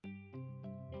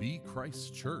Be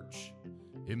Christ's church,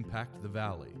 impact the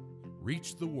valley,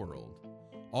 reach the world,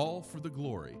 all for the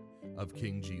glory of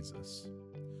King Jesus.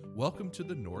 Welcome to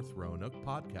the North Roanoke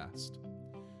Podcast.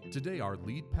 Today our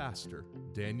lead pastor,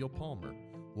 Daniel Palmer,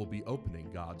 will be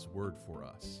opening God's Word for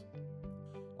us.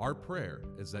 Our prayer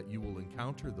is that you will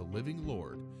encounter the living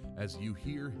Lord as you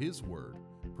hear His Word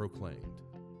proclaimed.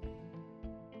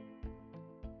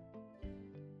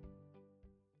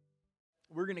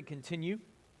 We're going to continue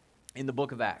in the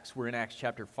book of Acts. We're in Acts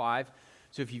chapter 5.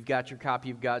 So if you've got your copy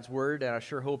of God's Word, and I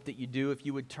sure hope that you do, if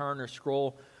you would turn or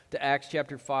scroll to Acts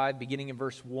chapter 5, beginning in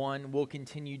verse 1, we'll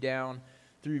continue down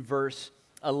through verse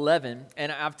 11.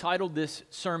 And I've titled this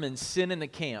sermon, Sin in the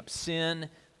Camp. Sin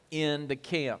in the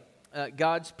Camp.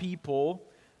 God's people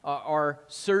are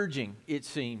surging, it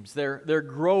seems. They're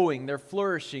growing, they're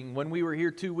flourishing. When we were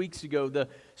here 2 weeks ago, the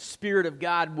Spirit of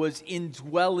God was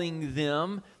indwelling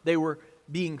them. They were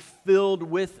being filled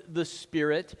with the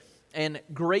Spirit, and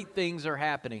great things are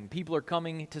happening. People are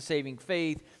coming to saving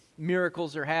faith.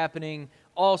 Miracles are happening.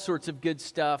 All sorts of good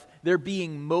stuff. They're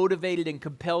being motivated and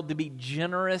compelled to be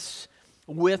generous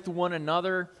with one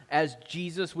another as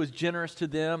Jesus was generous to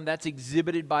them. That's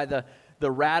exhibited by the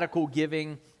radical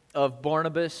giving of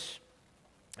Barnabas.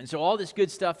 And so all this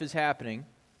good stuff is happening.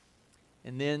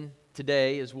 And then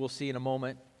today, as we'll see in a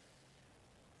moment,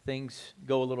 things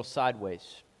go a little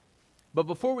sideways. But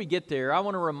before we get there, I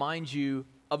want to remind you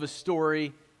of a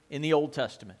story in the Old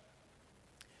Testament.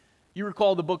 You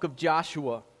recall the book of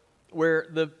Joshua, where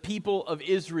the people of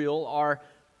Israel are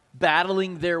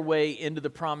battling their way into the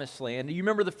Promised Land. You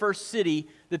remember the first city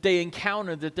that they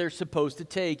encounter that they're supposed to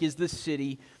take is the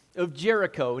city of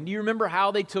Jericho. And do you remember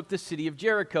how they took the city of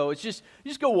Jericho? It's just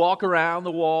go walk around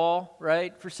the wall,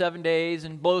 right, for 7 days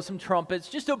and blow some trumpets.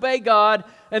 Just obey God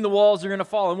and the walls are going to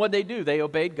fall. And what did they do? They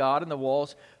obeyed God and the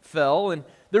walls fell. And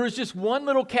there was just one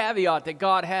little caveat that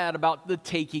God had about the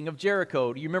taking of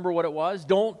Jericho. Do you remember what it was?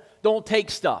 Don't take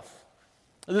stuff.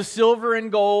 The silver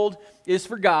and gold is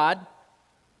for God,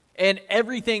 and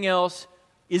everything else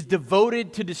is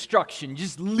devoted to destruction.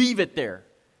 Just leave it there.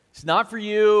 It's not for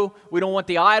you. We don't want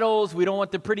the idols. We don't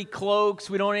want the pretty cloaks.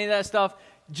 We don't want any of that stuff.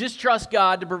 Just trust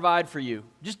God to provide for you.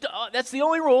 Just that's the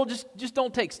only rule. Just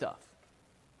don't take stuff.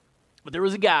 But there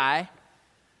was a guy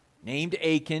named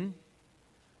Achan.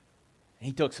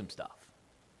 He took some stuff.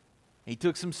 He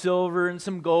took some silver and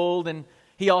some gold, and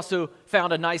he also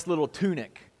found a nice little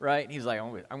tunic, right? And he's like,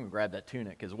 I'm going to grab that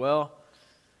tunic as well.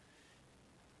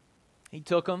 He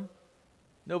took them.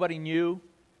 Nobody knew,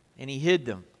 and he hid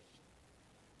them.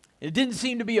 It didn't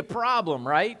seem to be a problem,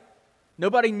 right?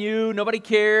 Nobody knew, nobody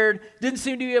cared. Didn't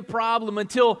seem to be a problem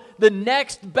until the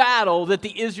next battle that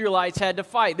the Israelites had to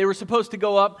fight. They were supposed to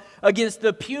go up against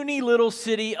the puny little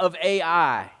city of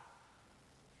Ai.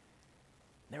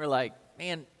 They were like,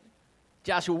 man,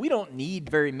 Joshua, we don't need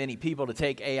very many people to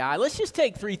take Ai. Let's just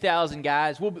take 3,000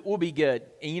 guys. We'll be good.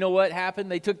 And you know what happened?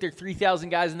 They took their 3,000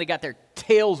 guys and they got their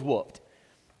tails whooped.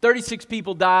 36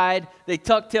 people died. They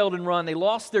tuck-tailed and run. They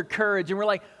lost their courage. And we're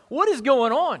like, what is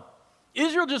going on?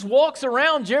 Israel just walks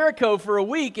around Jericho for a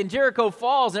week and Jericho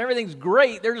falls and everything's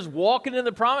great. They're just walking into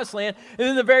the Promised Land. And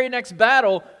then the very next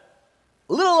battle,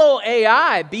 little old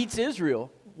Ai beats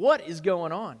Israel. What is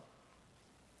going on?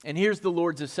 And here's the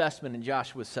Lord's assessment in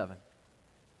Joshua 7.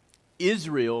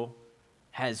 Israel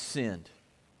has sinned.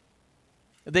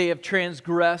 They have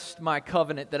transgressed my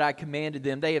covenant that I commanded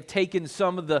them. They have taken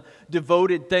some of the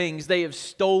devoted things. They have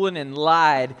stolen and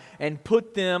lied and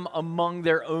put them among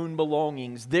their own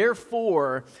belongings.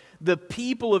 Therefore, the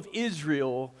people of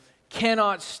Israel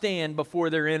cannot stand before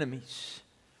their enemies.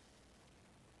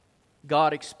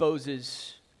 God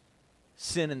exposes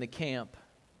sin in the camp.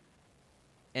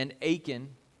 And Achan,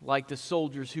 like the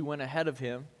soldiers who went ahead of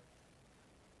him,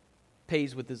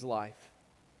 pays with his life.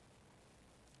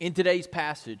 In today's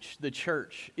passage, the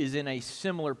church is in a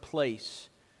similar place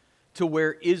to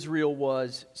where Israel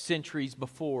was centuries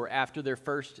before, after their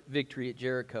first victory at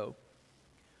Jericho.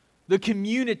 The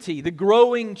community, the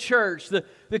growing church, the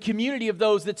community of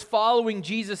those that's following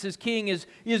Jesus as King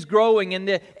is growing, and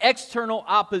the external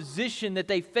opposition that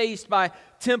they faced by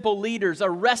temple leaders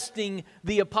arresting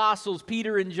the apostles,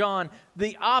 Peter and John,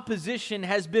 the opposition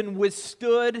has been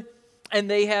withstood, and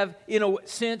they have, in a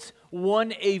sense,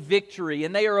 won a victory.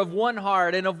 And they are of one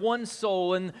heart and of one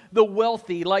soul. And the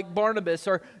wealthy, like Barnabas,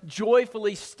 are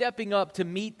joyfully stepping up to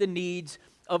meet the needs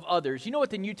of others. You know what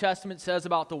the New Testament says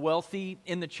about the wealthy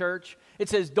in the church? It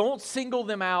says, don't single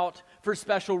them out for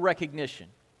special recognition,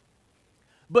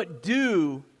 but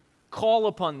do call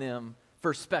upon them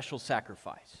for special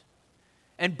sacrifice.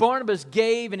 And Barnabas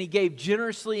gave, and he gave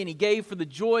generously, and he gave for the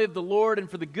joy of the Lord and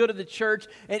for the good of the church,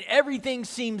 and everything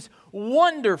seems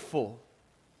wonderful.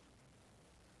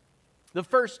 The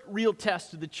first real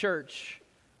test of the church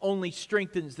only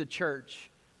strengthens the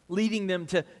church, leading them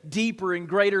to deeper and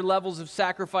greater levels of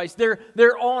sacrifice.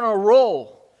 They're on a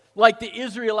roll, like the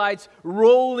Israelites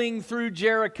rolling through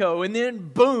Jericho, and then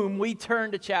boom, we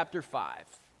turn to chapter 5.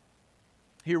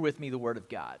 Hear with me the word of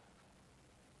God.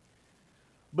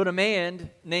 But a man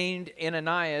named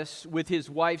Ananias, with his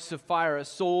wife Sapphira,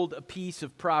 sold a piece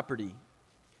of property.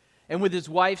 And with his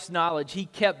wife's knowledge, he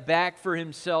kept back for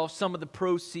himself some of the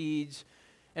proceeds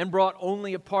and brought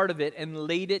only a part of it and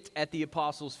laid it at the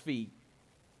apostles' feet.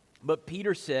 But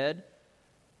Peter said,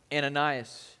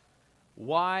 Ananias,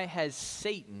 why has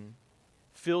Satan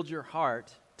filled your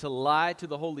heart to lie to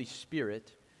the Holy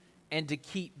Spirit and to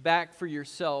keep back for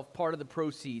yourself part of the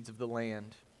proceeds of the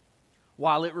land?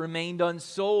 While it remained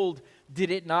unsold, did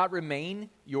it not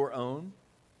remain your own?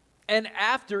 And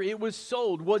after it was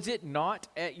sold, was it not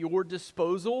at your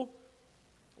disposal?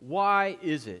 Why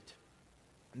is it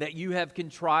that you have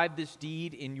contrived this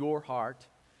deed in your heart?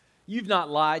 You've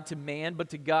not lied to man, but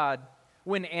to God.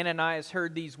 When Ananias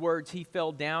heard these words, he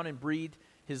fell down and breathed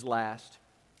his last.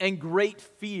 And great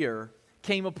fear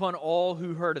came upon all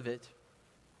who heard of it.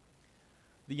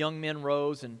 The young men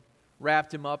rose and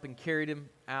wrapped him up and carried him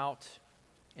out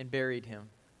and buried him.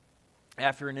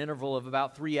 After an interval of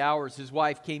about 3 hours, his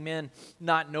wife came in,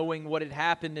 not knowing what had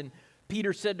happened, and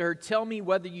Peter said to her, tell me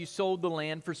whether you sold the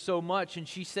land for so much. And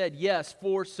she said, yes,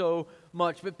 for so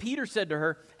much. But Peter said to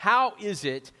her, how is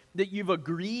it that you've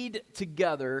agreed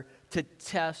together to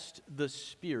test the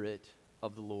Spirit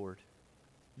of the Lord?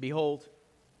 Behold,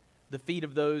 the feet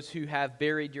of those who have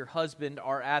buried your husband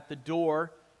are at the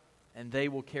door, and they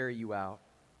will carry you out.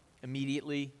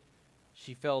 Immediately,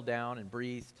 she fell down and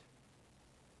breathed.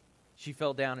 She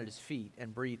fell down at his feet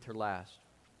and breathed her last.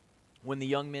 When the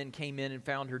young men came in and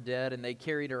found her dead, and they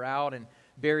carried her out and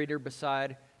buried her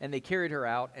beside,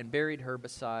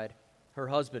 her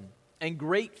husband. And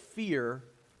great fear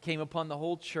came upon the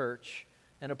whole church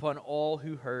and upon all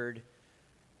who heard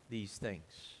these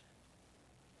things.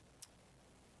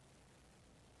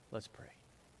 Let's pray.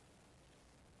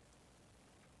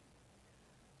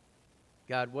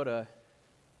 God, what a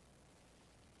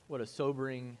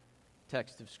sobering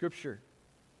text of Scripture.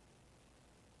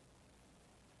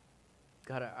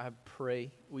 God, I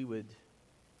pray we would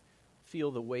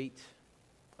feel the weight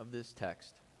of this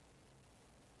text.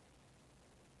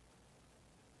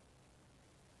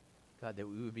 God, that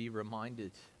we would be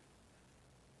reminded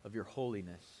of your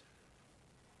holiness.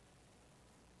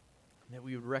 And that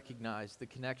we would recognize the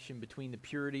connection between the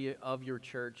purity of your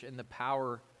church and the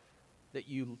power that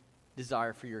you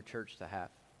desire for your church to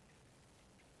have.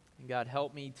 And God,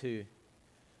 help me to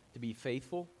be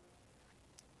faithful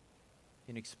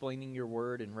in explaining your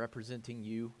word and representing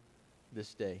you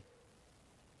this day.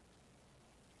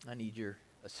 I need your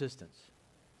assistance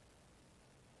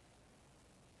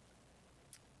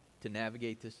to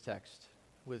navigate this text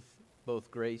with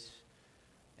both grace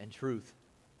and truth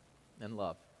and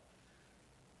love.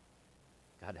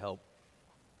 God, help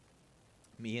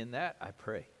me in that, I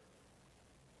pray.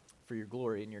 For your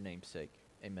glory and your name's sake.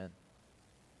 Amen.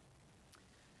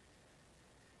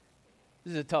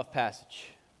 This is a tough passage.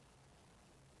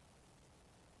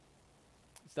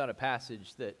 It's not a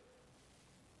passage that,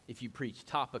 if you preach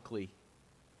topically,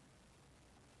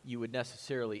 you would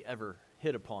necessarily ever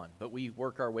hit upon. But we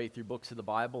work our way through books of the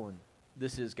Bible, and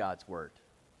this is God's Word.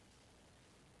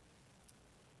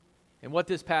 And what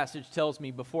this passage tells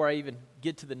me before I even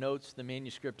get to the notes, the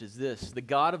manuscript, is this: the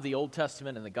God of the Old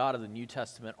Testament and the God of the New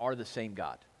Testament are the same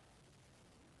God.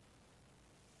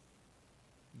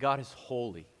 God is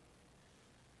holy.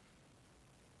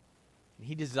 And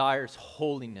He desires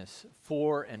holiness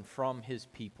for and from His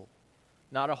people.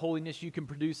 Not a holiness you can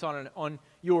produce on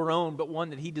your own, but one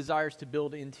that He desires to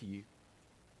build into you.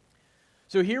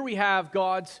 So here we have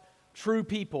God's true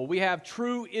people. We have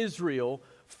true Israel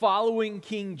following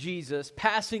King Jesus,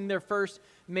 passing their first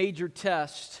major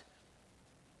test,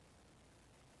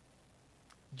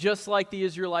 just like the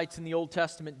Israelites in the Old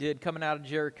Testament did, coming out of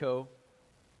Jericho.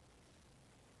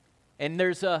 And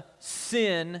there's a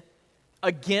sin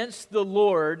against the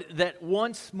Lord that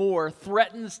once more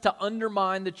threatens to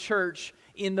undermine the church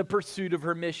in the pursuit of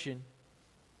her mission.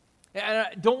 And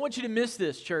I don't want you to miss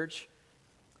this, church.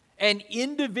 An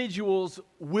individual's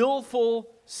willful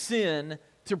sin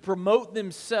to promote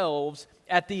themselves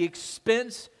at the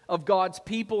expense of God's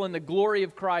people and the glory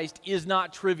of Christ is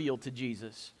not trivial to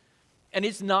Jesus. And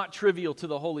it's not trivial to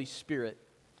the Holy Spirit.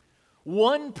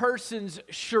 One person's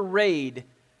charade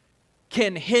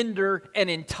can hinder an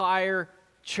entire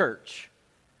church.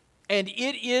 And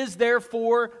it is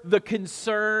therefore the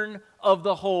concern of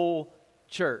the whole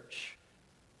church.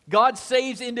 God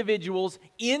saves individuals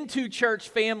into church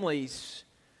families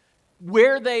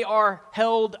where they are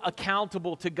held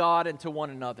accountable to God and to one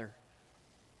another.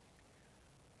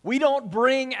 We don't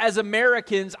bring, as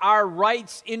Americans, our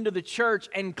rights into the church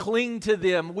and cling to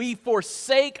them. We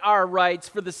forsake our rights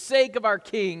for the sake of our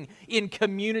King in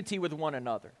community with one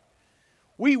another.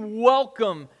 We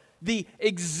welcome the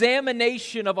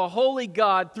examination of a holy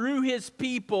God through His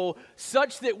people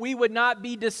such that we would not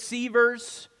be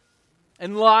deceivers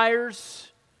and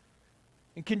liars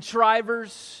and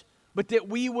contrivers, but that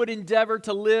we would endeavor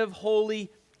to live holy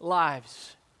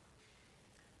lives.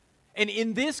 And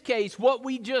in this case, what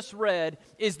we just read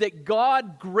is that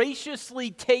God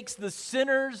graciously takes the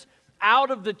sinners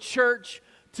out of the church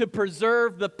to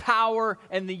preserve the power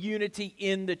and the unity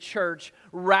in the church,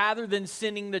 rather than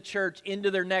sending the church into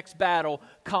their next battle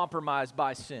compromised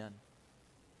by sin.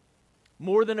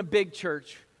 More than a big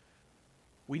church,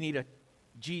 we need a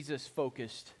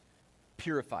Jesus-focused,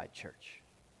 purified church.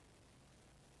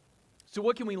 So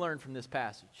what can we learn from this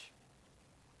passage?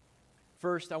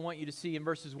 First, I want you to see in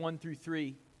verses 1 through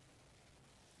 3,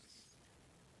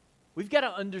 we've got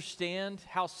to understand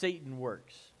how Satan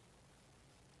works.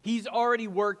 He's already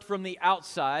worked from the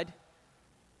outside,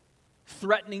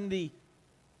 threatening the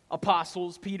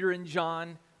apostles, Peter and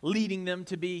John, leading them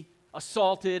to be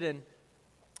assaulted and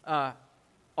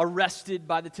arrested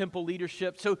by the temple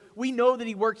leadership. So we know that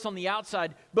he works on the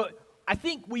outside, but I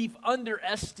think we've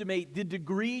underestimated the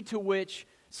degree to which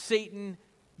Satan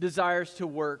desires to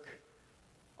work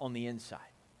on the inside.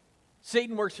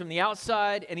 Satan works from the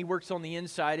outside and he works on the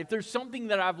inside. If there's something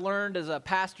that I've learned as a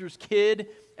pastor's kid,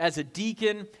 as a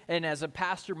deacon, and as a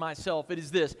pastor myself, it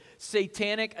is this: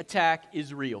 satanic attack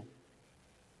is real.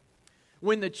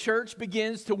 When the church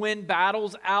begins to win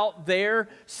battles out there,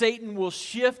 Satan will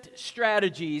shift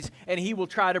strategies and he will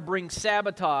try to bring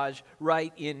sabotage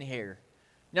right in here.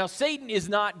 Now, Satan is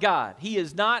not God. He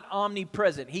is not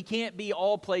omnipresent. He can't be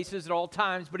all places at all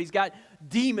times, but he's got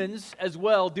demons as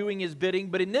well doing his bidding.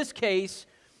 But in this case,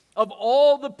 of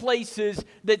all the places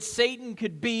that Satan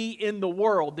could be in the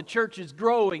world, the church is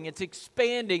growing, it's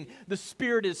expanding, the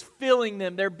Spirit is filling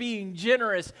them, they're being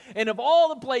generous. And of all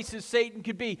the places Satan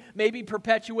could be, maybe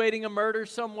perpetuating a murder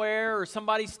somewhere or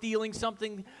somebody stealing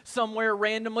something somewhere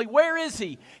randomly, where is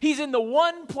he? He's in the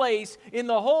one place in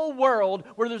the whole world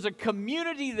where there's a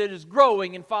community that is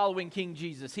growing and following King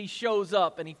Jesus. He shows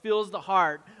up and he fills the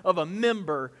heart of a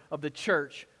member of the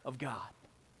church of God.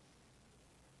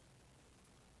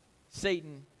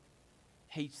 Satan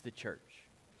hates the church.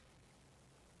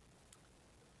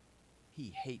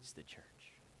 He hates the church.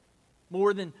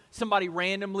 More than somebody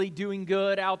randomly doing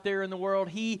good out there in the world,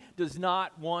 he does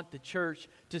not want the church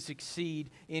to succeed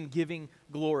in giving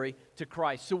glory to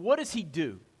Christ. So what does he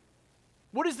do?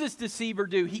 What does this deceiver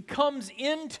do? He comes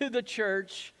into the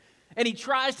church and he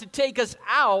tries to take us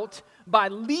out by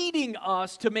leading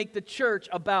us to make the church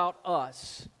about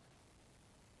us.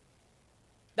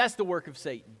 That's the work of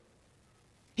Satan.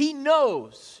 He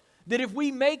knows that if we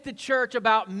make the church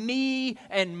about me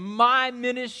and my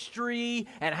ministry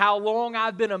and how long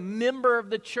I've been a member of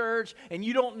the church, and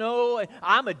you don't know,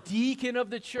 I'm a deacon of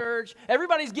the church,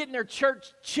 everybody's getting their church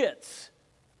chits.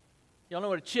 Y'all know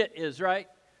what a chit is, right?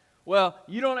 Well,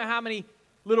 you don't know how many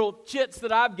little chits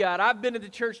that I've got. I've been at the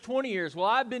church 20 years. Well,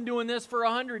 I've been doing this for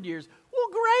 100 years. Well,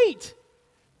 great.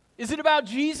 Is it about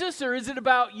Jesus or is it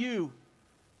about you?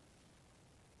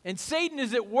 And Satan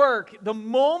is at work the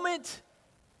moment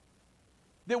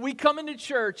that we come into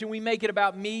church and we make it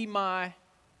about me, my,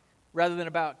 rather than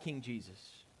about King Jesus.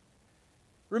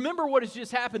 Remember what has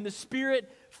just happened. The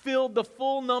Spirit filled the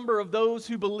full number of those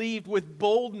who believed with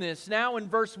boldness. Now in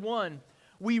verse 1,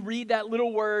 we read that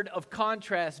little word of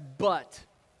contrast, but.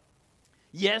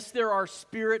 Yes, there are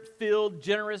Spirit-filled,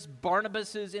 generous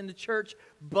Barnabases in the church,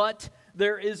 but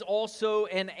there is also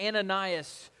an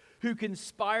Ananias who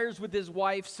conspires with his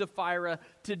wife Sapphira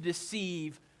to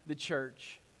deceive the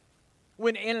church.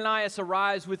 When Ananias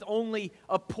arrives with only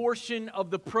a portion of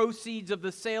the proceeds of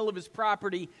the sale of his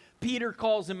property, Peter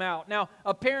calls him out. Now,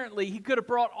 apparently, he could have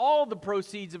brought all the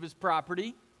proceeds of his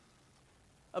property.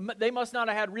 They must not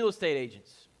have had real estate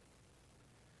agents.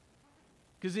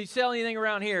 Because if you sell anything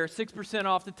around here, 6%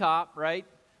 off the top, right?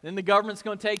 Then the government's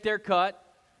going to take their cut,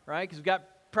 right? Because we've got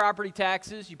property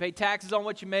taxes. You pay taxes on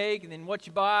what you make and then what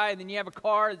you buy, and then you have a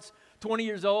car that's 20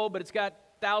 years old, but it's got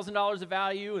 $1,000 of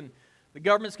value, and the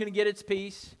government's going to get its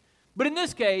piece. But in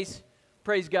this case,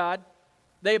 praise God,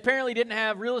 they apparently didn't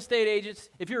have real estate agents.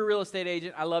 If you're a real estate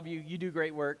agent, I love you. You do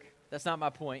great work. That's not my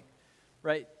point.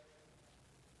 right?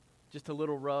 Just a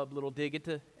little rub, little dig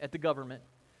at the government.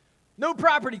 No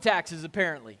property taxes,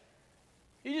 apparently.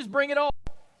 You just bring it all.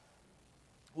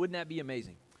 Wouldn't that be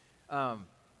amazing? You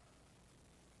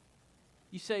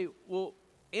say, well,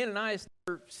 Ananias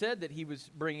never said that he was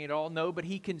bringing it all. No, but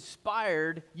he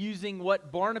conspired using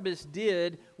what Barnabas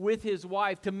did with his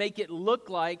wife to make it look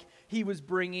like he was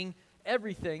bringing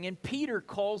everything. And Peter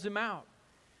calls him out.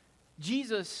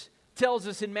 Jesus tells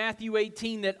us in Matthew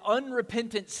 18 that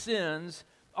unrepentant sins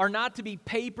are not to be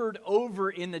papered over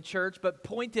in the church, but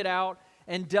pointed out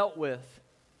and dealt with.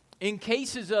 In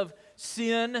cases of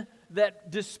sin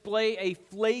that display a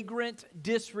flagrant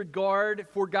disregard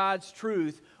for God's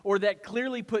truth, or that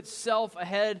clearly puts self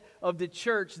ahead of the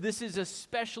church, this is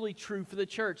especially true for the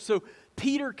church. So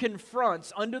Peter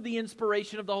confronts, under the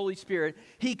inspiration of the Holy Spirit,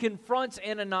 he confronts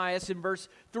Ananias in verse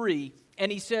 3,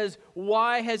 and he says,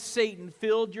 "Why has Satan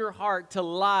filled your heart to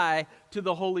lie to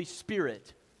the Holy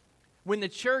Spirit?" When the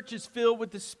church is filled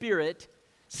with the Spirit,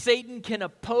 Satan can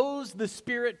oppose the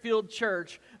Spirit-filled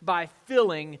church by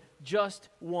filling just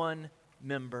one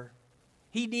member.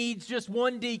 He needs just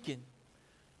one deacon.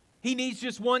 He needs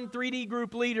just one 3D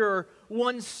group leader or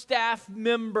one staff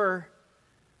member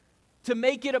to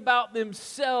make it about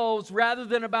themselves rather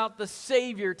than about the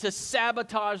Savior, to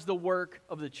sabotage the work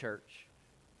of the church.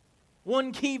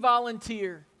 One key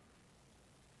volunteer.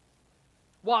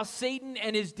 While Satan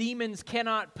and his demons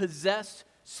cannot possess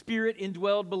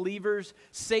Spirit-indwelled believers,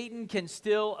 Satan can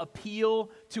still appeal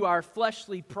to our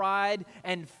fleshly pride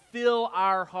and fill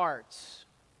our hearts.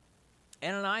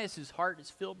 Ananias' heart is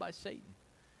filled by Satan.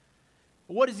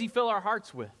 What does he fill our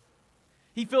hearts with?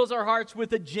 He fills our hearts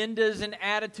with agendas and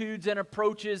attitudes and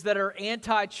approaches that are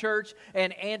anti-church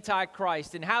and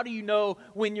anti-Christ. And how do you know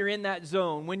when you're in that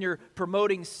zone? When you're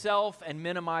promoting self and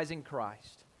minimizing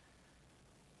Christ.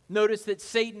 Notice that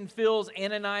Satan fills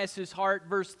Ananias' heart,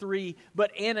 verse 3,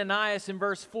 but Ananias in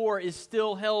verse 4 is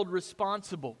still held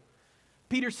responsible.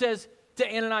 Peter says to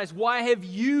Ananias, "Why have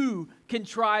you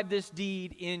contrived this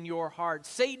deed in your heart?"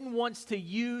 Satan wants to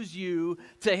use you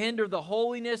to hinder the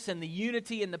holiness and the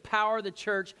unity and the power of the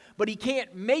church, but he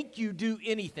can't make you do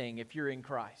anything if you're in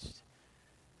Christ.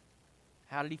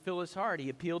 How did he fill his heart? He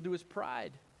appealed to his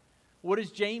pride. What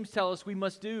does James tell us we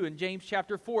must do in James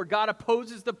chapter 4? God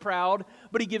opposes the proud,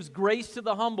 but he gives grace to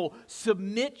the humble.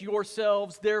 Submit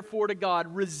yourselves, therefore, to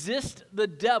God. Resist the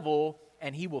devil,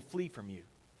 and he will flee from you.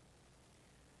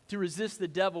 To resist the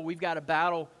devil, we've got to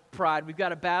battle pride. We've got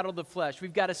to battle the flesh.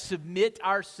 We've got to submit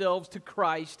ourselves to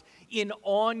Christ in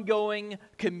ongoing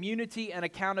community and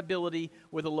accountability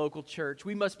with a local church.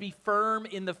 We must be firm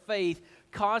in the faith,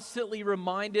 constantly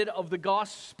reminded of the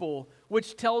gospel,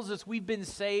 which tells us we've been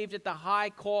saved at the high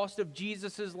cost of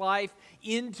Jesus' life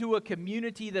into a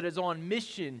community that is on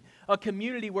mission, a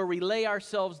community where we lay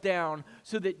ourselves down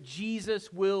so that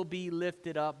Jesus will be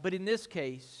lifted up. But in this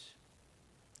case,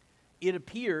 it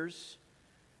appears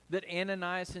that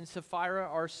Ananias and Sapphira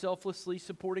are selflessly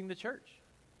supporting the church.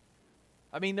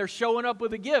 I mean, they're showing up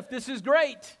with a gift. This is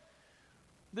great.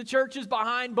 The church is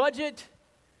behind budget.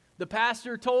 The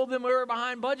pastor told them we were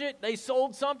behind budget. They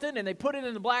sold something and they put it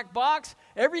in the black box.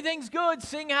 Everything's good.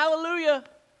 Sing hallelujah.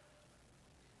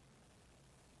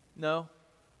 No.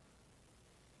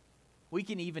 We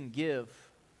can even give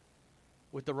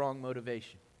with the wrong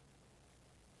motivation.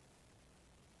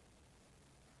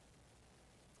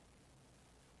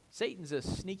 Satan's a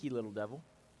sneaky little devil.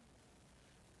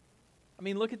 I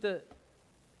mean, look at this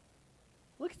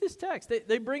text.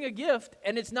 They bring a gift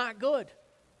and it's not good.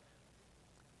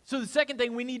 So the second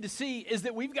thing we need to see is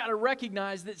that we've got to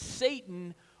recognize that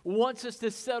Satan wants us to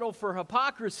settle for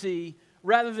hypocrisy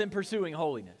rather than pursuing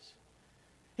holiness.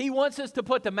 He wants us to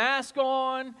put the mask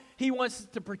on. He wants us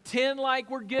to pretend like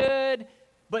we're good,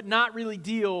 but not really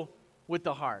deal with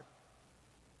the heart.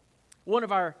 One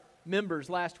of our members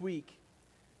last week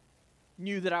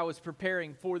knew that I was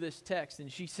preparing for this text,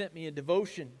 and she sent me a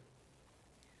devotion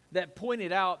that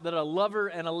pointed out that a lover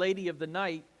and a lady of the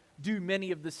night do many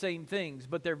of the same things,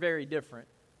 but they're very different.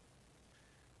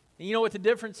 And you know what the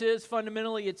difference is?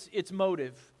 Fundamentally, it's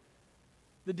motive.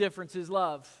 The difference is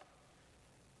love.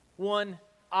 One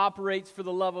operates for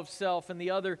the love of self, and the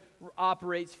other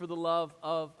operates for the love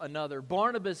of another.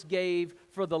 Barnabas gave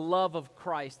for the love of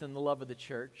Christ and the love of the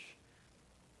church.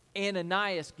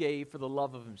 Ananias gave for the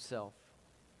love of himself.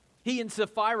 He and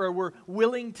Sapphira were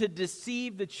willing to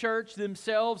deceive the church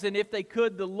themselves, and if they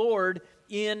could, the Lord,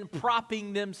 in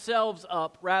propping themselves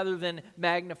up rather than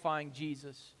magnifying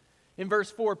Jesus. In verse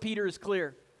 4, Peter is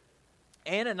clear.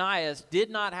 Ananias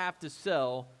did not have to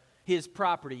sell his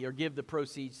property or give the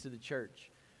proceeds to the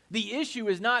church. The issue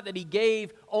is not that he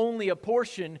gave only a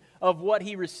portion of what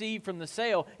he received from the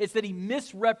sale. It's that he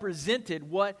misrepresented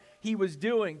what he was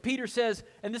doing. Peter says,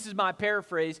 and this is my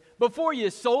paraphrase, before you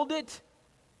sold it,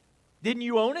 didn't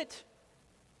you own it?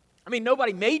 I mean,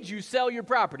 nobody made you sell your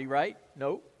property, right?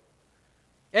 No.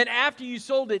 And after you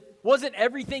sold it, wasn't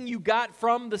everything you got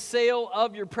from the sale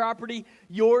of your property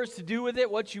yours to do with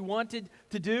it, what you wanted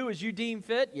to do as you deem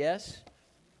fit? Yes.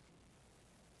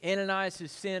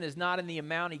 Ananias' sin is not in the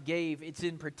amount he gave. It's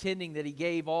in pretending that he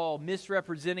gave all,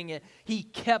 misrepresenting it. He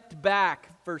kept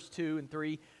back, verse 2 and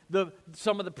 3,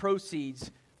 some of the proceeds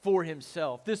for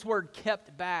himself. This word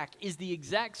kept back is the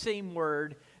exact same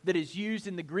word that is used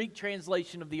in the Greek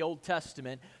translation of the Old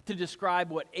Testament to describe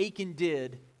what Achan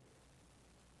did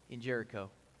in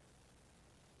Jericho.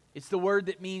 It's the word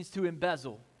that means to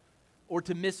embezzle or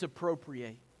to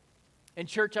misappropriate. And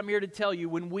church, I'm here to tell you,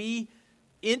 when we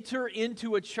enter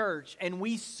into a church and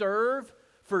we serve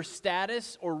for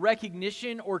status or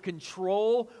recognition or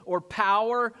control or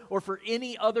power or for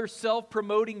any other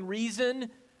self-promoting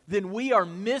reason, then we are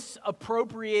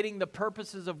misappropriating the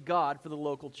purposes of God for the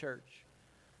local church.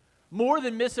 More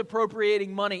than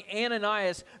misappropriating money,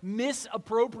 Ananias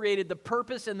misappropriated the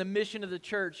purpose and the mission of the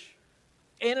church.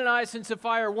 Ananias and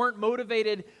Sapphira weren't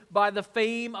motivated by the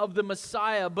fame of the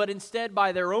Messiah, but instead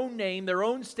by their own name, their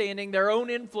own standing, their own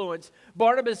influence.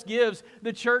 Barnabas gives,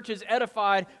 the church is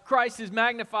edified, Christ is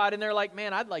magnified, and they're like,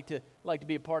 man, I'd like to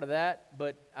be a part of that,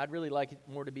 but I'd really like it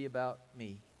more to be about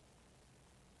me.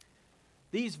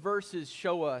 These verses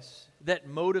show us that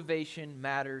motivation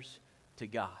matters to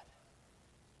God.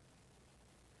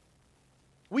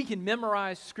 We can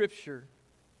memorize Scripture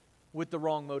with the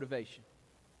wrong motivation.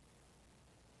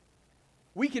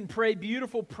 We can pray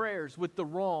beautiful prayers with the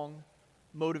wrong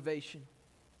motivation.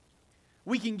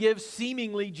 We can give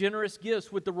seemingly generous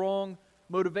gifts with the wrong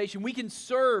motivation. We can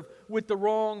serve with the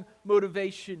wrong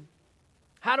motivation.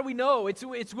 How do we know?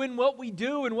 It's when what we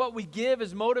do and what we give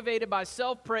is motivated by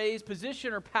self-praise,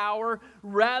 position, or power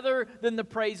rather than the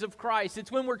praise of Christ.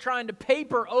 It's when we're trying to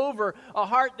paper over a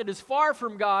heart that is far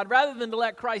from God rather than to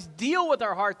let Christ deal with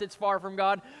our heart that's far from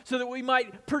God so that we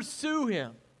might pursue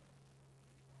Him.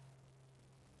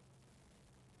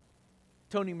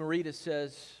 Tony Morita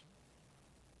says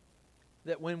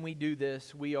that when we do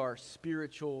this, we are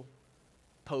spiritual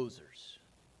posers.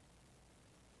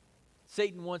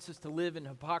 Satan wants us to live in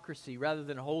hypocrisy rather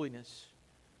than holiness.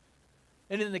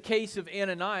 And in the case of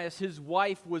Ananias, his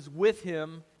wife was with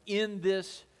him in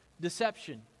this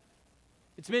deception.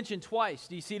 It's mentioned twice.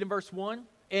 Do you see it in verse 1?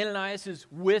 Ananias is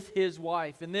with his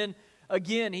wife. And then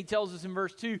again, he tells us in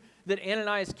verse 2 that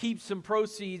Ananias keeps some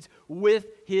proceeds with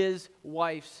his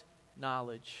wife's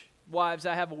knowledge. Wives,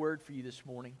 I have a word for you this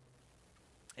morning.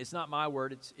 It's not my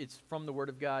word, it's from the Word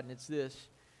of God, and it's this.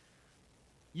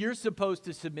 You're supposed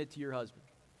to submit to your husband.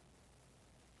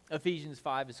 Ephesians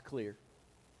 5 is clear.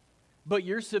 But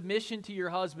your submission to your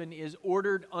husband is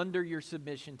ordered under your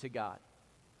submission to God.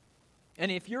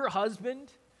 And if your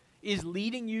husband is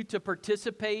leading you to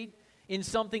participate in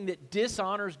something that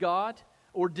dishonors God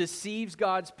or deceives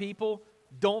God's people,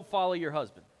 don't follow your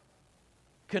husband.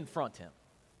 Confront him.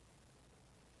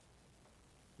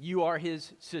 You are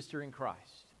his sister in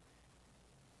Christ,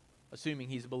 assuming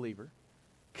he's a believer.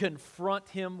 Confront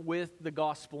him with the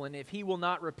gospel, and if he will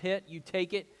not repent, you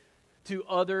take it to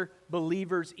other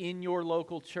believers in your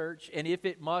local church, and if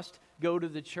it must go to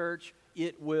the church,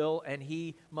 it will, and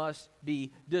he must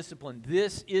be disciplined.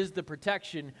 This is the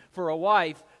protection for a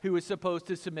wife who is supposed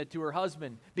to submit to her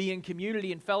husband, be in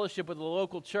community and fellowship with the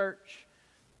local church.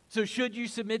 So should you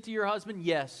submit to your husband?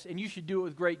 Yes, and you should do it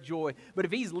with great joy. But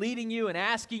if he's leading you and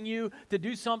asking you to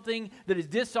do something that is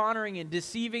dishonoring and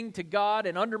deceiving to God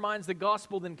and undermines the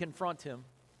gospel, then confront him.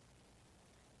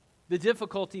 The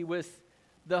difficulty with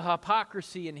the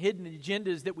hypocrisy and hidden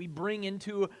agendas that we bring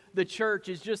into the church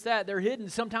is just that. They're hidden.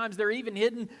 Sometimes they're even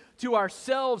hidden to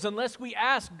ourselves unless we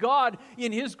ask God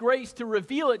in His grace to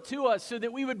reveal it to us so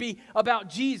that we would be about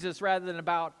Jesus rather than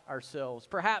about ourselves.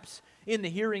 Perhaps in the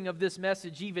hearing of this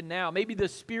message even now, maybe the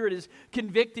Spirit is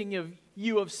convicting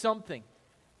you of something.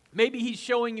 Maybe He's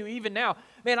showing you even now,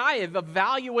 man, I have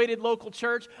evaluated local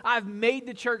church. I've made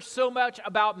the church so much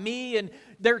about me and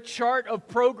their chart of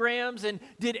programs and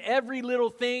did every little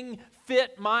thing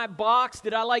fit my box?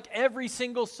 Did I like every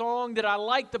single song? Did I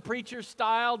like the preacher's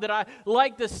style? Did I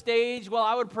like the stage? Well,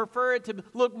 I would prefer it to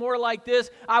look more like this.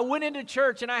 I went into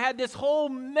church and I had this whole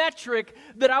metric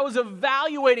that I was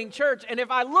evaluating church. And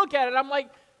if I look at it, I'm like,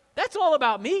 that's all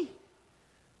about me.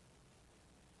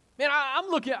 Man, I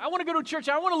want to go to church.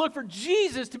 I want to look for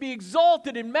Jesus to be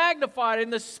exalted and magnified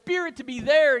and the Spirit to be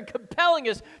there and compelling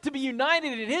us to be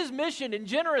united in His mission and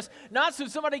generous, not so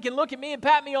somebody can look at me and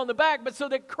pat me on the back, but so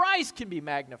that Christ can be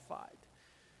magnified.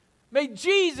 May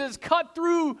Jesus cut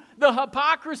through the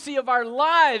hypocrisy of our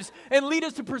lives and lead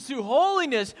us to pursue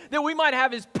holiness, that we might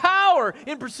have His power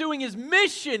in pursuing His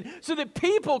mission so that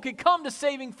people can come to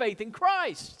saving faith in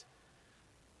Christ.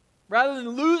 Rather than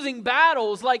losing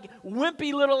battles like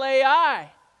wimpy little AI.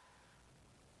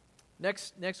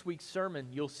 Next week's sermon,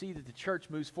 you'll see that the church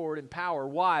moves forward in power.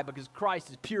 Why? Because Christ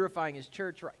is purifying His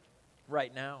church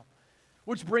right now.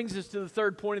 Which brings us to the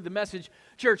third point of the message.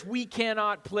 Church, we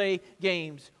cannot play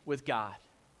games with God.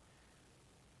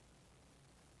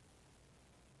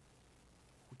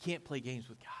 We can't play games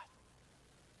with God.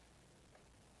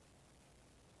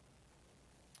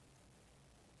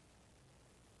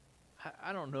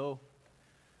 I don't know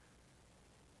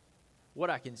what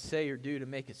I can say or do to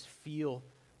make us feel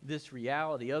this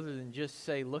reality other than just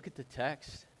say, look at the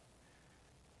text.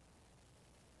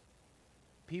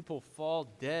 People fall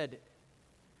dead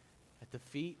at the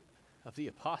feet of the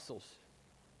apostles.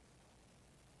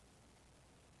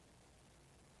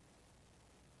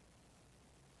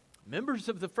 Members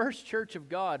of the first church of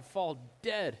God fall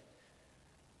dead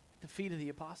at the feet of the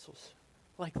apostles.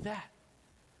 Like that.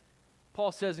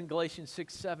 Paul says in Galatians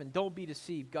 6:7, don't be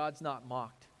deceived, God's not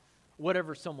mocked.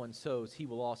 Whatever someone sows, he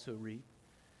will also reap.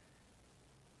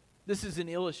 This is an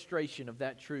illustration of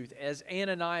that truth. As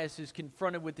Ananias is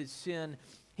confronted with his sin,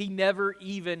 he never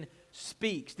even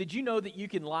speaks. Did you know that you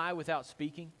can lie without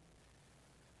speaking?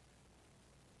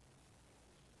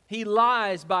 He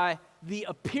lies by the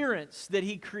appearance that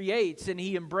he creates and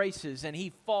he embraces, and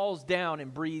he falls down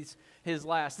and breathes his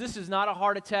last. This is not a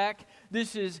heart attack.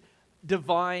 This is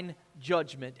divine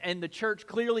judgment, and the church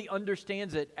clearly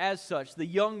understands it as such. The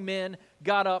young men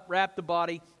got up, wrapped the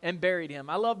body, and buried him.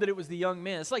 I love that it was the young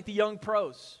men. It's like the young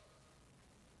pros.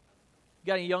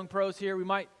 Got any young pros here?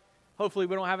 Hopefully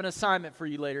we don't have an assignment for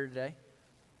you later today.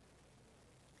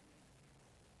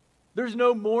 There's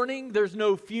no mourning, there's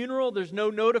no funeral, there's no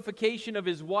notification of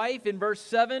his wife. In verse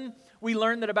 7, we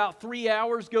learn that about 3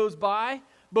 hours goes by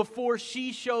before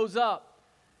she shows up.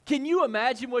 Can you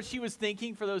imagine what she was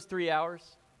thinking for those 3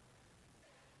 hours?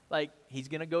 Like, he's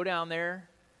going to go down there,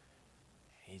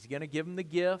 he's going to give him the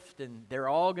gift, and they're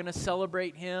all going to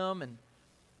celebrate him, and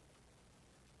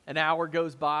an hour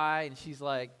goes by, and she's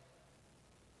like,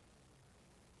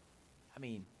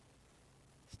 it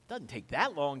doesn't take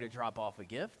that long to drop off a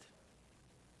gift.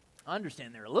 I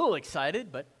understand they're a little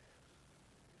excited, but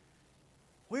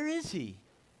where is he?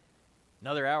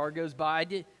 Another hour goes by.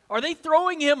 Are they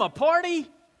throwing him a party?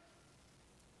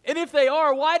 And if they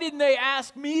are, why didn't they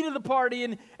ask me to the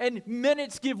party? And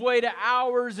minutes give way to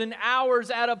hours, and hours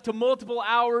add up to multiple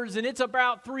hours, and it's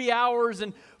about 3 hours,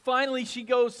 and finally she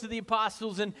goes to the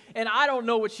apostles, and I don't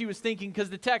know what she was thinking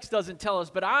because the text doesn't tell us,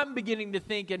 but I'm beginning to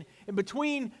think, and in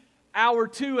between hour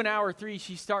 2 and hour 3,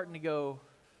 she's starting to go,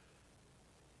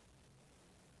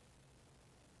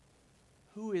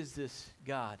 who is this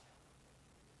God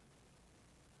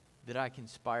that I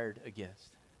conspired against?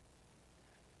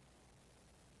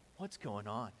 What's going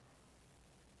on?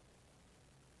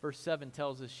 Verse 7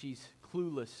 tells us she's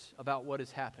clueless about what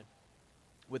has happened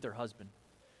with her husband.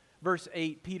 Verse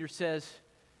 8, Peter says,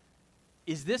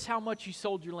 is this how much you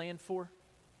sold your land for?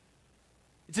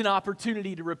 It's an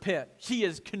opportunity to repent. She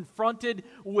is confronted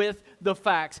with the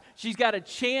facts. She's got a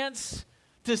chance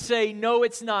to say, no,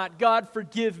 it's not. God,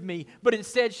 forgive me. But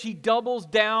instead, she doubles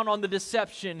down on the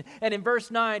deception. And in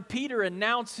verse 9, Peter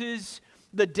announces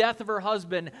the death of her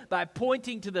husband by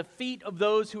pointing to the feet of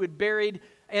those who had buried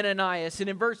Ananias. And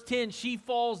in verse 10, she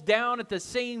falls down at the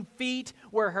same feet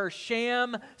where her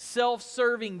sham,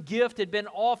 self-serving gift had been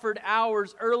offered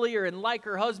hours earlier. And like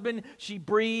her husband, she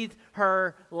breathed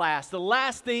her last. The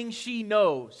last thing she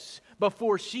knows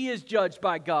before she is judged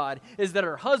by God is that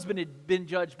her husband had been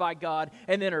judged by God,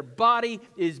 and then her body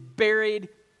is buried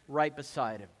right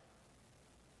beside him.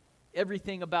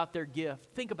 Everything about their gift,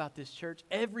 think about this, church,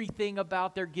 everything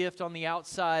about their gift on the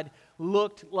outside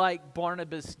looked like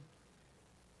Barnabas's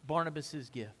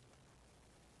gift.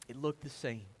 It looked the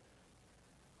same.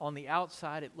 On the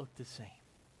outside, it looked the same.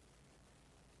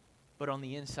 But on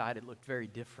the inside, it looked very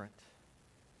different.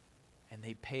 And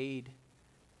they paid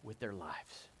with their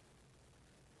lives.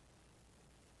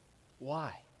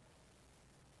 Why?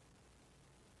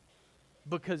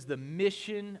 Because the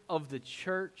mission of the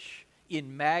church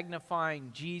in magnifying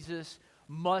Jesus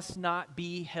must not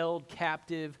be held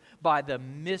captive by the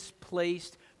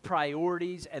misplaced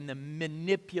priorities and the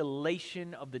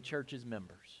manipulation of the church's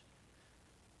members.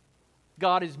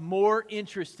 God is more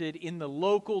interested in the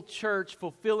local church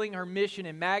fulfilling her mission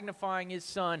and magnifying His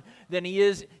Son than He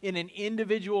is in an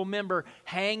individual member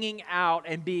hanging out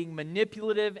and being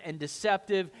manipulative and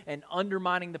deceptive and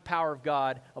undermining the power of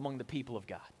God among the people of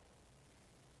God.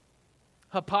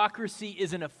 Hypocrisy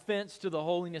is an offense to the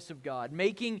holiness of God.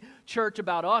 Making church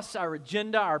about us, our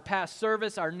agenda, our past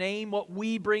service, our name, what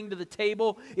we bring to the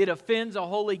table, it offends a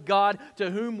holy God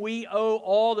to whom we owe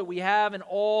all that we have and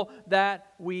all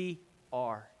that we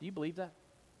are. Do you believe that?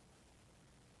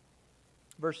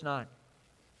 Verse 9.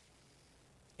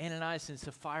 Ananias and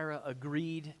Sapphira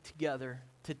agreed together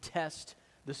to test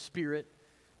the Spirit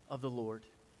of the Lord.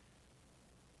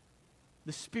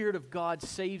 The Spirit of God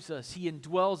saves us. He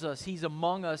indwells us. He's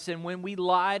among us. And when we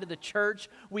lie to the church,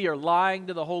 we are lying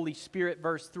to the Holy Spirit,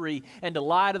 verse 3. And to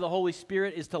lie to the Holy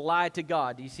Spirit is to lie to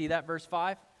God. Do you see that, verse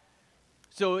 5?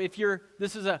 So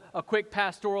this is a quick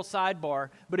pastoral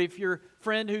sidebar, but if your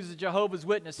friend who's a Jehovah's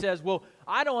Witness says, well,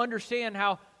 I don't understand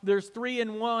how there's 3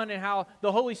 in 1 and how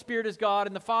the Holy Spirit is God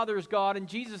and the Father is God and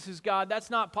Jesus is God, that's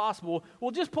not possible.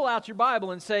 Well, just pull out your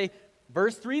Bible and say,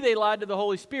 Verse 3, they lied to the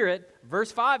Holy Spirit.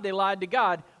 Verse 5, they lied to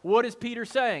God. What is Peter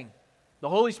saying? The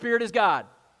Holy Spirit is God.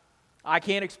 I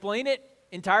can't explain it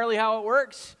entirely how it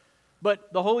works,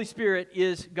 but the Holy Spirit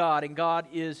is God, and God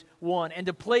is one. And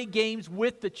to play games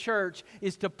with the church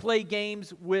is to play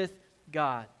games with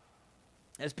God.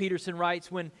 As Peterson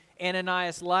writes, when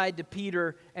Ananias lied to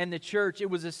Peter and the church, it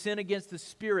was a sin against the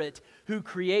Spirit who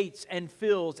creates and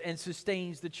fills and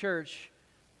sustains the church.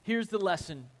 Here's the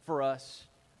lesson for us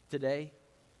today.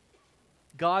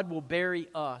 God will bury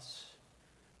us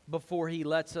before He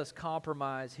lets us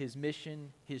compromise His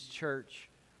mission, His church,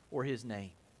 or His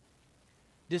name.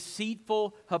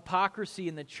 Deceitful hypocrisy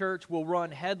in the church will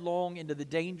run headlong into the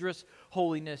dangerous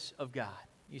holiness of God.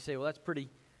 You say, well, that's pretty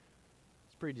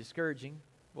discouraging.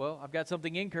 Well, I've got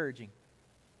something encouraging.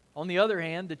 On the other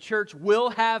hand, the church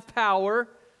will have power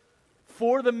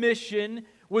for the mission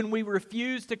when we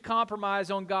refuse to compromise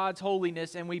on God's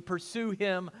holiness and we pursue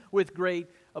Him with great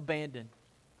abandon.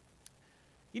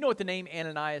 You know what the name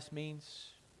Ananias means?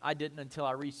 I didn't until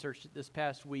I researched it this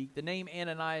past week. The name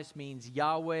Ananias means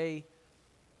Yahweh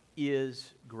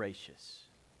is gracious.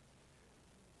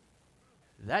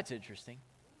 That's interesting.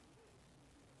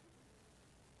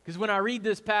 Because when I read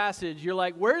this passage, you're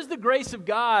like, where's the grace of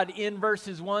God in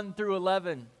verses 1 through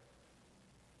 11?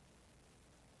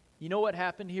 You know what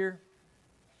happened here?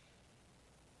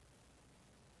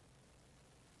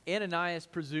 Ananias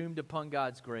presumed upon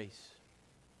God's grace.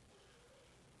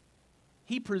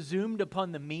 He presumed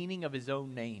upon the meaning of his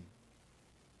own name.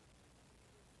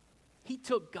 He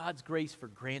took God's grace for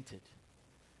granted,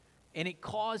 and it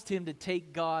caused him to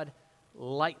take God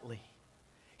lightly.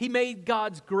 He made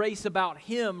God's grace about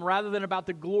him rather than about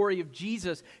the glory of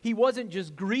Jesus. He wasn't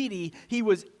just greedy, he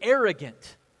was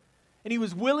arrogant. And he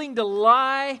was willing to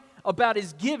lie about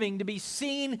his giving to be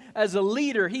seen as a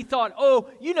leader. He thought,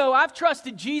 I've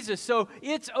trusted Jesus, so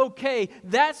it's okay.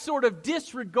 That sort of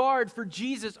disregard for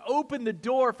Jesus opened the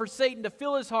door for Satan to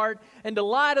fill his heart and to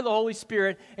lie to the Holy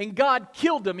Spirit, and God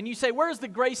killed him. And you say, where's the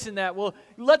grace in that? Well,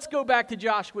 let's go back to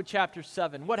Joshua chapter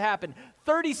 7. What happened?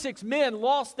 36 men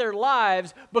lost their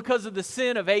lives because of the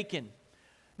sin of Achan.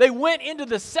 They went into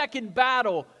the second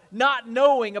battle not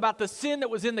knowing about the sin that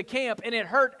was in the camp, and it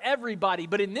hurt everybody.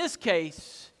 But in this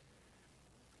case,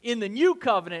 in the new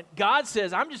covenant, God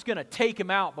says, I'm just going to take them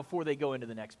out before they go into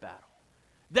the next battle.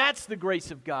 That's the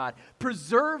grace of God,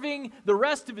 preserving the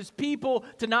rest of His people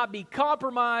to not be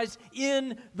compromised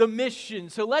in the mission.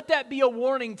 So let that be a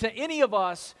warning to any of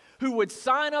us who would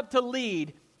sign up to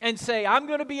lead and say, I'm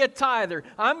going to be a tither,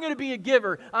 I'm going to be a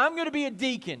giver, I'm going to be a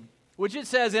deacon. Which it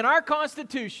says in our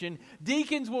Constitution,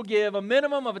 deacons will give a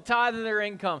minimum of a tithe of their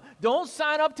income. Don't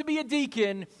sign up to be a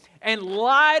deacon and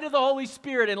lie to the Holy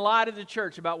Spirit and lie to the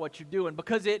church about what you're doing,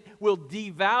 because it will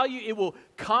devalue, it will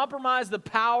compromise the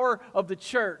power of the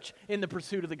church in the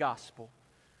pursuit of the gospel.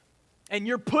 And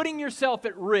you're putting yourself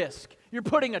at risk. You're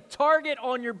putting a target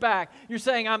on your back. You're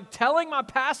saying, I'm telling my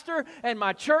pastor and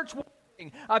my church,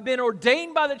 I've been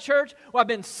ordained by the church, or I've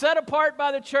been set apart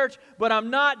by the church, but I'm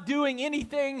not doing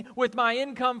anything with my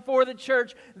income for the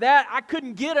church. That I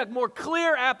couldn't get a more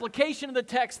clear application of the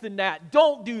text than that.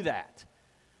 Don't do that.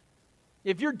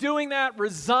 If you're doing that,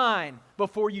 resign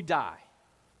before you die.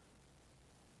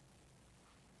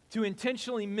 To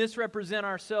intentionally misrepresent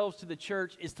ourselves to the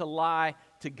church is to lie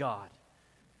to God.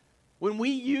 When we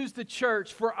use the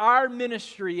church for our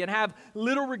ministry and have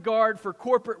little regard for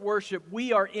corporate worship,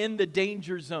 we are in the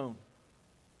danger zone.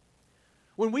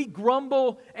 When we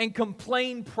grumble and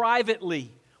complain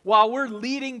privately While we're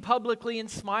leading publicly and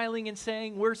smiling and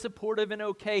saying we're supportive and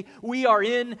okay, we are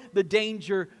in the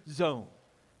danger zone.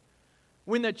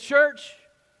 When the church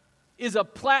is a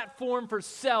platform for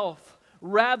self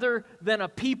rather than a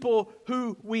people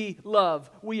who we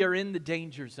love, we are in the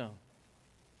danger zone.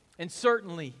 And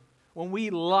certainly, when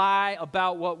we lie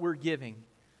about what we're giving,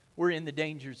 we're in the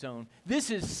danger zone.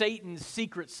 This is Satan's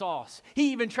secret sauce.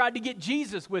 He even tried to get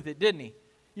Jesus with it, didn't he?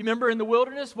 You remember in the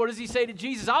wilderness, what does he say to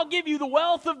Jesus? I'll give you the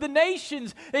wealth of the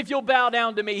nations if you'll bow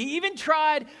down to me. He even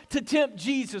tried to tempt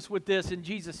Jesus with this, and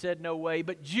Jesus said, no way.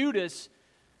 But Judas,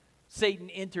 Satan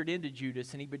entered into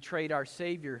Judas, and he betrayed our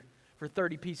Savior for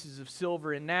 30 pieces of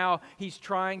silver. And now he's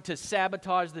trying to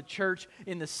sabotage the church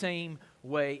in the same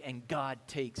way, and God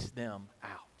takes them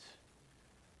out.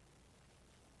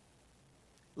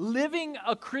 Living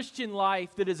a Christian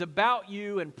life that is about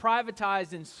you and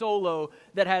privatized and solo,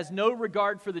 that has no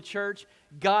regard for the church,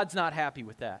 God's not happy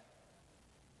with that.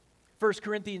 1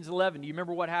 Corinthians 11, do you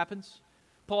remember what happens?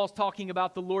 Paul's talking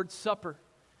about the Lord's Supper.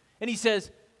 And he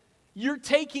says, you're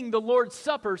taking the Lord's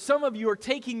Supper, some of you are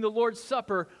taking the Lord's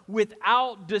Supper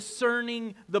without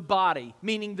discerning the body,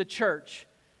 meaning the church.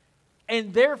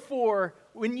 And therefore,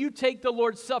 when you take the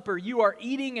Lord's Supper, you are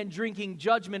eating and drinking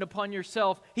judgment upon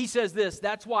yourself. He says this,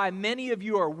 that's why many of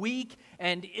you are weak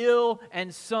and ill,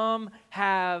 and some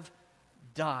have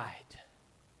died.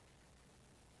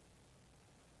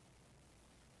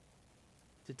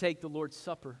 To take the Lord's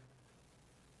Supper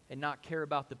and not care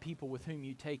about the people with whom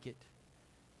you take it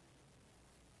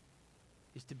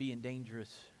is to be in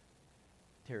dangerous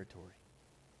territory.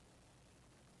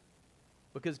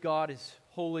 Because God is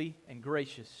holy and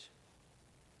gracious,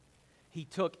 He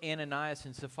took Ananias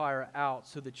and Sapphira out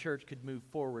so the church could move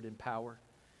forward in power.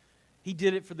 He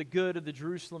did it for the good of the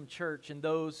Jerusalem church and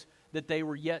those that they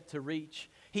were yet to reach.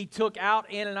 He took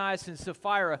out Ananias and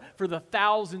Sapphira for the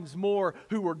thousands more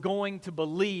who were going to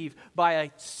believe by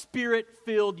a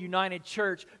Spirit-filled, united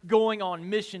church going on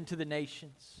mission to the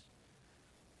nations.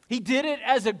 He did it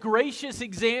as a gracious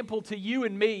example to you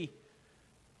and me.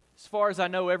 As far as I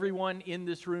know, everyone in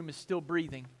this room is still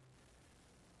breathing.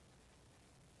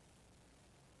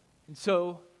 And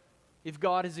so, if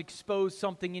God has exposed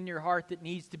something in your heart that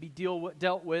needs to be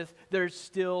dealt with, there's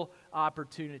still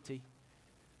opportunity.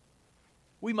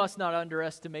 We must not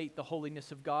underestimate the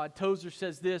holiness of God. Tozer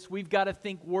says this, we've got to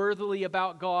think worthily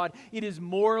about God. It is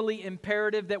morally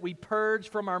imperative that we purge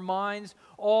from our minds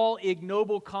all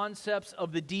ignoble concepts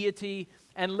of the deity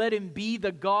and let Him be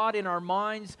the God in our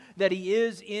minds that He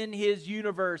is in His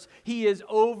universe. He is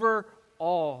over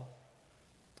all.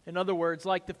 In other words,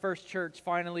 like the first church,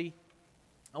 finally,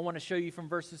 I want to show you from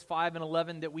verses 5 and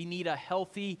 11 that we need a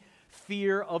healthy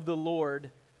fear of the Lord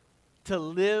to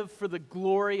live for the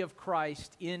glory of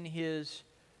Christ in His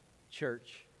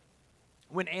church.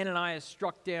 When God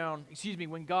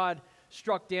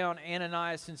struck down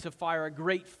Ananias and Sapphira,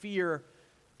 great fear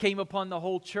came upon the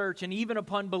whole church and even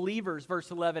upon believers,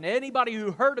 verse 11. Anybody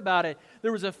who heard about it,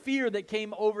 there was a fear that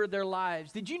came over their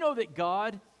lives. Did you know that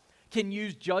God can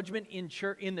use judgment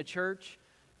in the church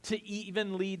to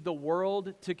even lead the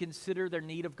world to consider their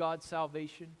need of God's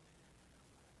salvation?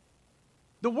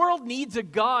 The world needs a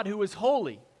God who is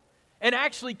holy and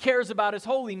actually cares about His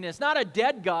holiness. Not a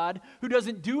dead God who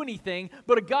doesn't do anything,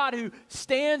 but a God who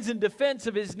stands in defense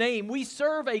of His name. We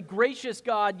serve a gracious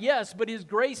God, yes, but His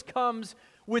grace comes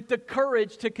with the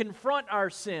courage to confront our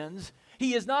sins.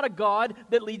 He is not a God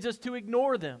that leads us to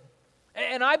ignore them.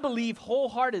 And I believe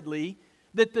wholeheartedly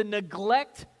that the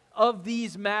neglect of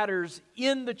these matters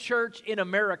in the church in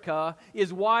America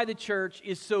is why the church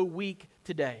is so weak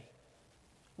today.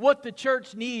 What the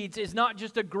church needs is not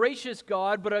just a gracious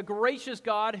God, but a gracious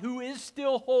God who is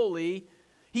still holy.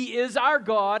 He is our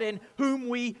God and whom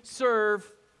we serve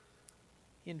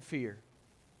in fear.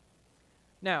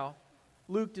 Now,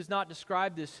 Luke does not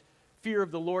describe this fear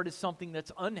of the Lord as something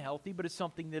that's unhealthy, but as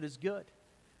something that is good.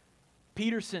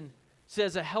 Peterson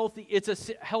says it's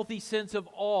a healthy sense of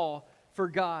awe for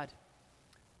God.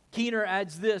 Keener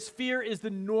adds this, fear is the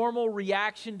normal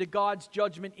reaction to God's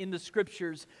judgment in the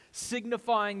Scriptures,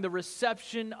 signifying the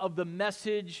reception of the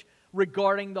message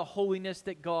regarding the holiness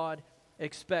that God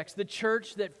expects. The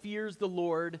church that fears the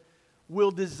Lord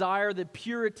will desire the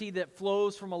purity that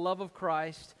flows from a love of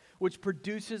Christ, which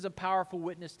produces a powerful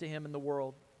witness to Him in the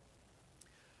world.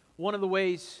 One of the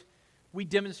ways we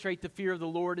demonstrate the fear of the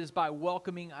Lord is by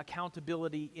welcoming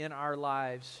accountability in our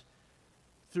lives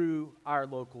through our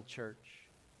local church.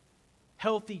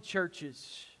 Healthy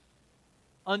churches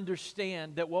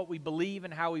understand that what we believe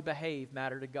and how we behave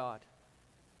matter to God.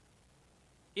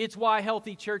 It's why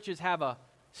healthy churches have a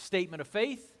statement of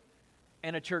faith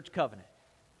and a church covenant.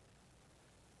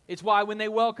 It's why when they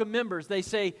welcome members, they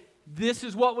say, this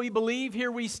is what we believe,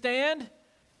 here we stand,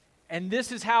 and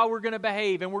this is how we're going to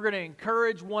behave, and we're going to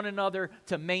encourage one another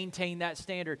to maintain that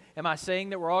standard. Am I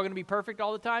saying that we're all going to be perfect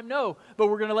all the time? No, but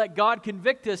we're going to let God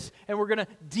convict us, and we're going to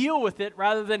deal with it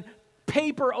rather than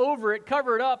paper over it,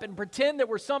 cover it up, and pretend that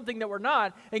we're something that we're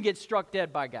not and get struck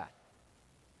dead by God.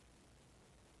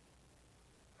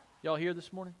 Y'all here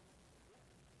this morning?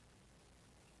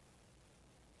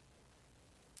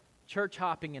 Church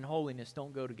hopping and holiness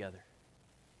don't go together.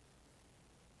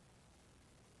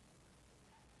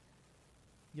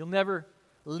 You'll never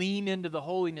lean into the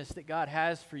holiness that God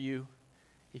has for you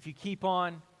if you keep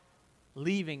on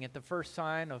leaving at the first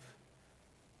sign of,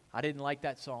 I didn't like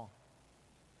that song.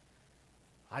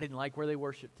 I didn't like where they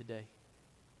worshiped today.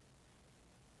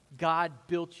 God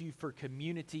built you for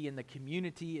community, and the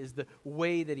community is the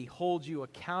way that He holds you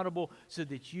accountable so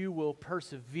that you will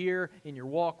persevere in your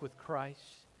walk with Christ.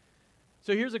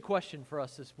 So here's a question for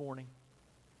us this morning.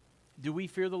 Do we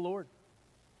fear the Lord?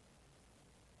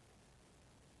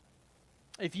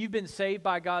 If you've been saved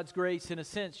by God's grace, in a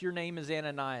sense, your name is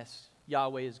Ananias.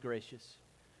 Yahweh is gracious.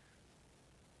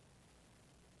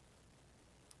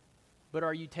 But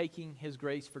are you taking His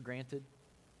grace for granted?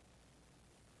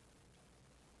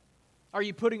 Are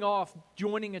you putting off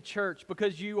joining a church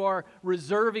because you are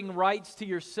reserving rights to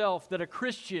yourself that a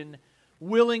Christian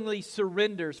willingly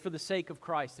surrenders for the sake of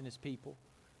Christ and His people?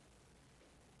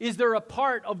 Is there a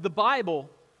part of the Bible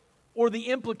or the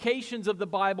implications of the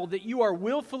Bible that you are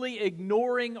willfully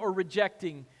ignoring or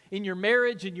rejecting in your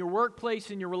marriage, in your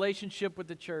workplace, in your relationship with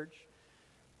the church?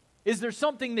 Is there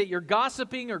something that you're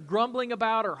gossiping or grumbling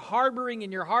about or harboring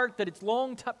in your heart that it's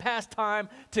long past time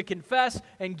to confess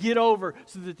and get over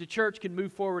so that the church can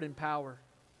move forward in power?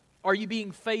 Are you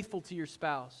being faithful to your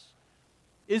spouse?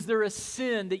 Is there a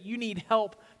sin that you need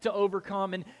help to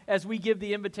overcome? And as we give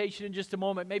the invitation in just a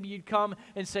moment, maybe you'd come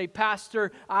and say,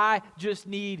 Pastor, I just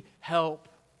need help.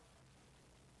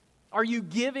 Are you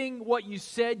giving what you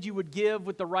said you would give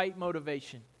with the right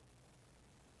motivation?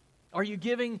 Are you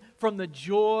giving from the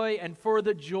joy and for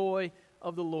the joy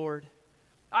of the Lord?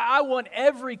 I want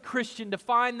every Christian to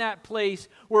find that place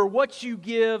where what you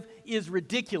give is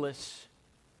ridiculous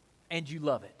and you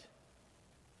love it.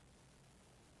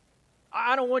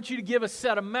 I don't want you to give a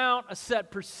set amount, a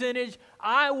set percentage.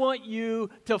 I want you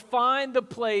to find the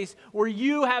place where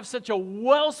you have such a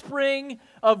wellspring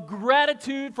of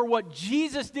gratitude for what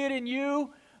Jesus did in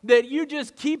you that you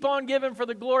just keep on giving for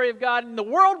the glory of God. And the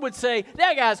world would say,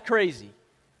 that guy's crazy.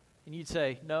 And you'd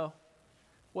say, no,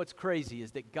 what's crazy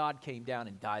is that God came down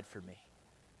and died for me.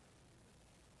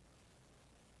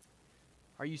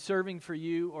 Are you serving for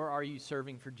you, or are you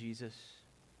serving for Jesus?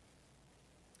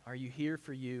 Are you here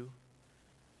for you,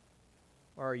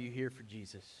 or are you here for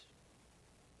Jesus?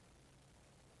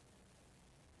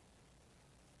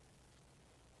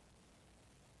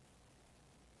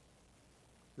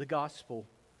 The gospel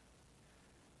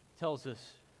tells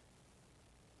us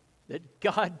that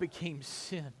God became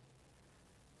sin,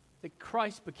 that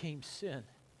Christ became sin,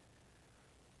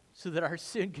 so that our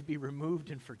sin could be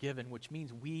removed and forgiven, which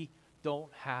means we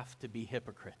don't have to be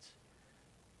hypocrites.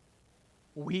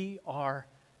 We are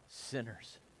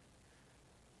sinners.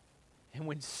 And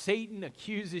when Satan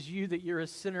accuses you that you're a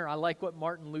sinner, I like what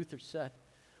Martin Luther said.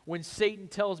 When Satan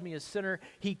tells me a sinner,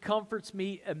 he comforts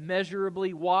me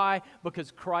immeasurably. Why?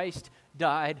 Because Christ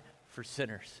died for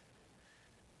sinners.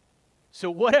 So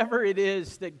whatever it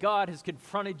is that God has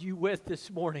confronted you with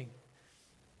this morning,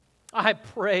 I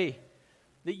pray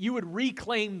that you would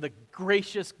reclaim the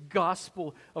gracious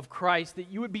gospel of Christ, that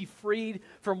you would be freed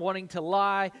from wanting to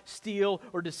lie, steal,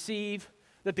 or deceive,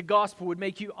 that the gospel would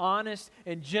make you honest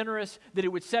and generous, that it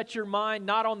would set your mind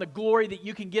not on the glory that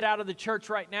you can get out of the church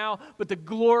right now, but the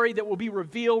glory that will be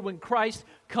revealed when Christ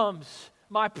comes.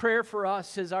 My prayer for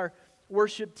us as our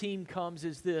worship team comes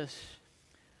is this: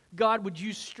 God, would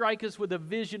you strike us with a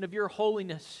vision of your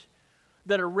holiness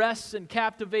that arrests and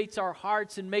captivates our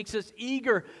hearts and makes us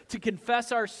eager to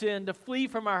confess our sin, to flee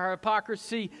from our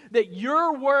hypocrisy, that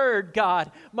your word,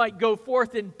 God, might go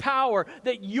forth in power,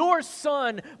 that your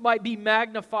Son might be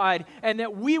magnified, and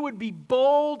that we would be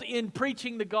bold in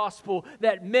preaching the gospel,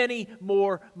 that many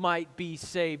more might be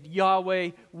saved.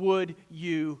 Yahweh, would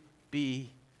you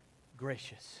be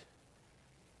gracious?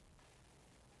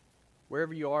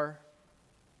 Wherever you are,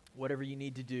 whatever you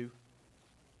need to do,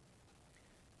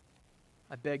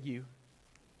 I beg you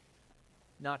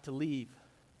not to leave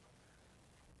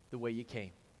the way you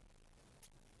came.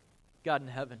 God in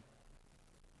heaven,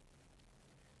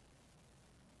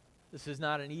 this is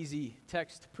not an easy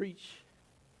text to preach.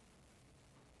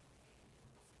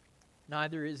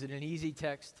 Neither is it an easy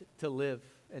text to live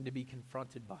and to be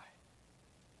confronted by.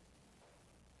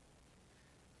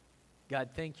 God,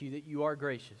 thank you that you are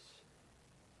gracious.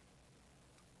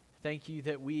 Thank you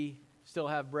that we still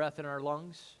have breath in our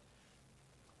lungs.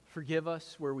 Forgive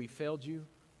us where we failed you.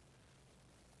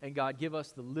 And God, give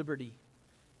us the liberty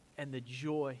and the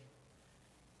joy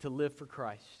to live for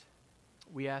Christ.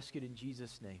 We ask it in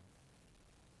Jesus' name.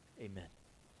 Amen.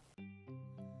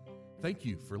 Thank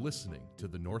you for listening to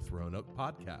the North Roanoke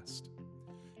Podcast.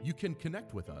 You can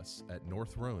connect with us at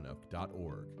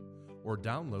northroanoke.org or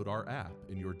download our app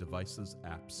in your device's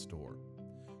app store.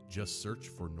 Just search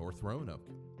for North Roanoke.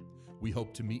 We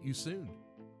hope to meet you soon.